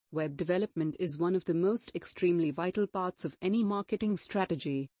Web development is one of the most extremely vital parts of any marketing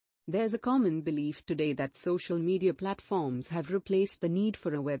strategy. There's a common belief today that social media platforms have replaced the need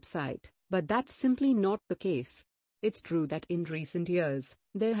for a website, but that's simply not the case. It's true that in recent years,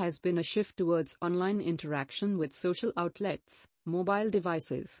 there has been a shift towards online interaction with social outlets, mobile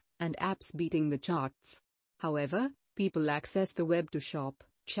devices, and apps beating the charts. However, people access the web to shop,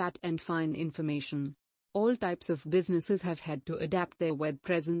 chat, and find information. All types of businesses have had to adapt their web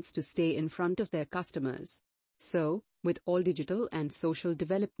presence to stay in front of their customers. So, with all digital and social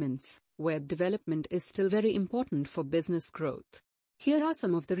developments, web development is still very important for business growth. Here are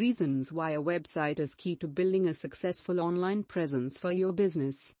some of the reasons why a website is key to building a successful online presence for your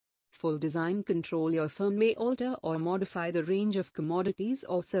business. Full design control. Your firm may alter or modify the range of commodities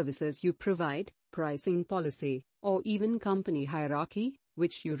or services you provide, pricing policy, or even company hierarchy,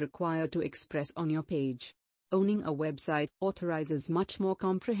 which you require to express on your page. Owning a website authorizes much more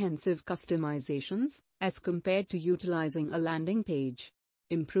comprehensive customizations, as compared to utilizing a landing page.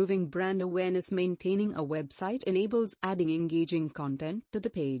 Improving brand awareness. Maintaining a website enables adding engaging content to the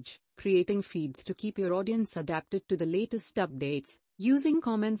page, creating feeds to keep your audience adapted to the latest updates, using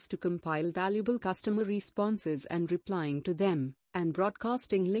comments to compile valuable customer responses and replying to them, and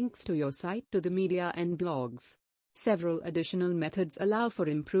broadcasting links to your site to the media and blogs. Several additional methods allow for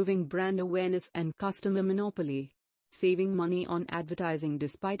improving brand awareness and customer monopoly. Saving money on advertising.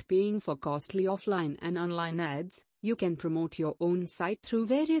 Despite paying for costly offline and online ads, you can promote your own site through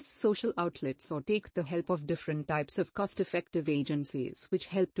various social outlets or take the help of different types of cost-effective agencies which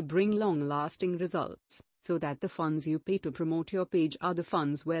help to bring long-lasting results, so that the funds you pay to promote your page are the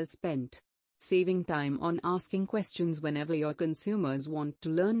funds well spent. Saving time on asking questions. Whenever your consumers want to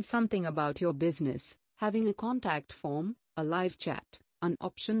learn something about your business, having a contact form, a live chat, an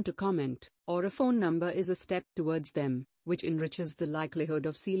option to comment, or a phone number is a step towards them, which enriches the likelihood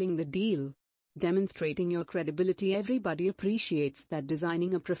of sealing the deal. Demonstrating your credibility. Everybody appreciates that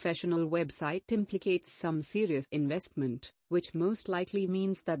designing a professional website implicates some serious investment, which most likely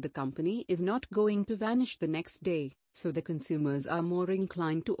means that the company is not going to vanish the next day, so the consumers are more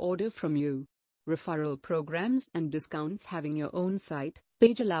inclined to order from you. Referral programs and discounts. Having your own site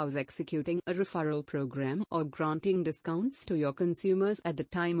page allows executing a referral program or granting discounts to your consumers at the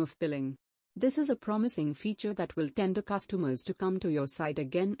time of billing. This is a promising feature that will tend the customers to come to your site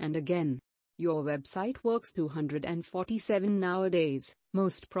again and again. Your website works 247 nowadays.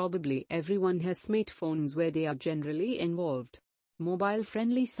 Most probably everyone has smartphones where they are generally involved.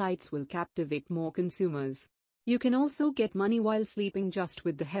 Mobile-friendly sites will captivate more consumers. You can also get money while sleeping just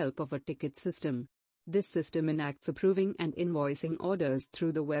with the help of a ticket system. This system enacts approving and invoicing orders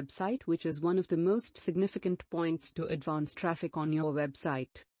through the website, which is one of the most significant points to advance traffic on your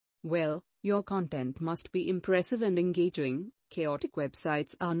website. Well, your content must be impressive and engaging. Chaotic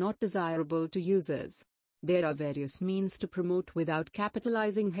websites are not desirable to users. There are various means to promote without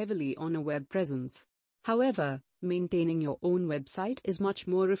capitalizing heavily on a web presence. However, maintaining your own website is much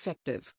more effective.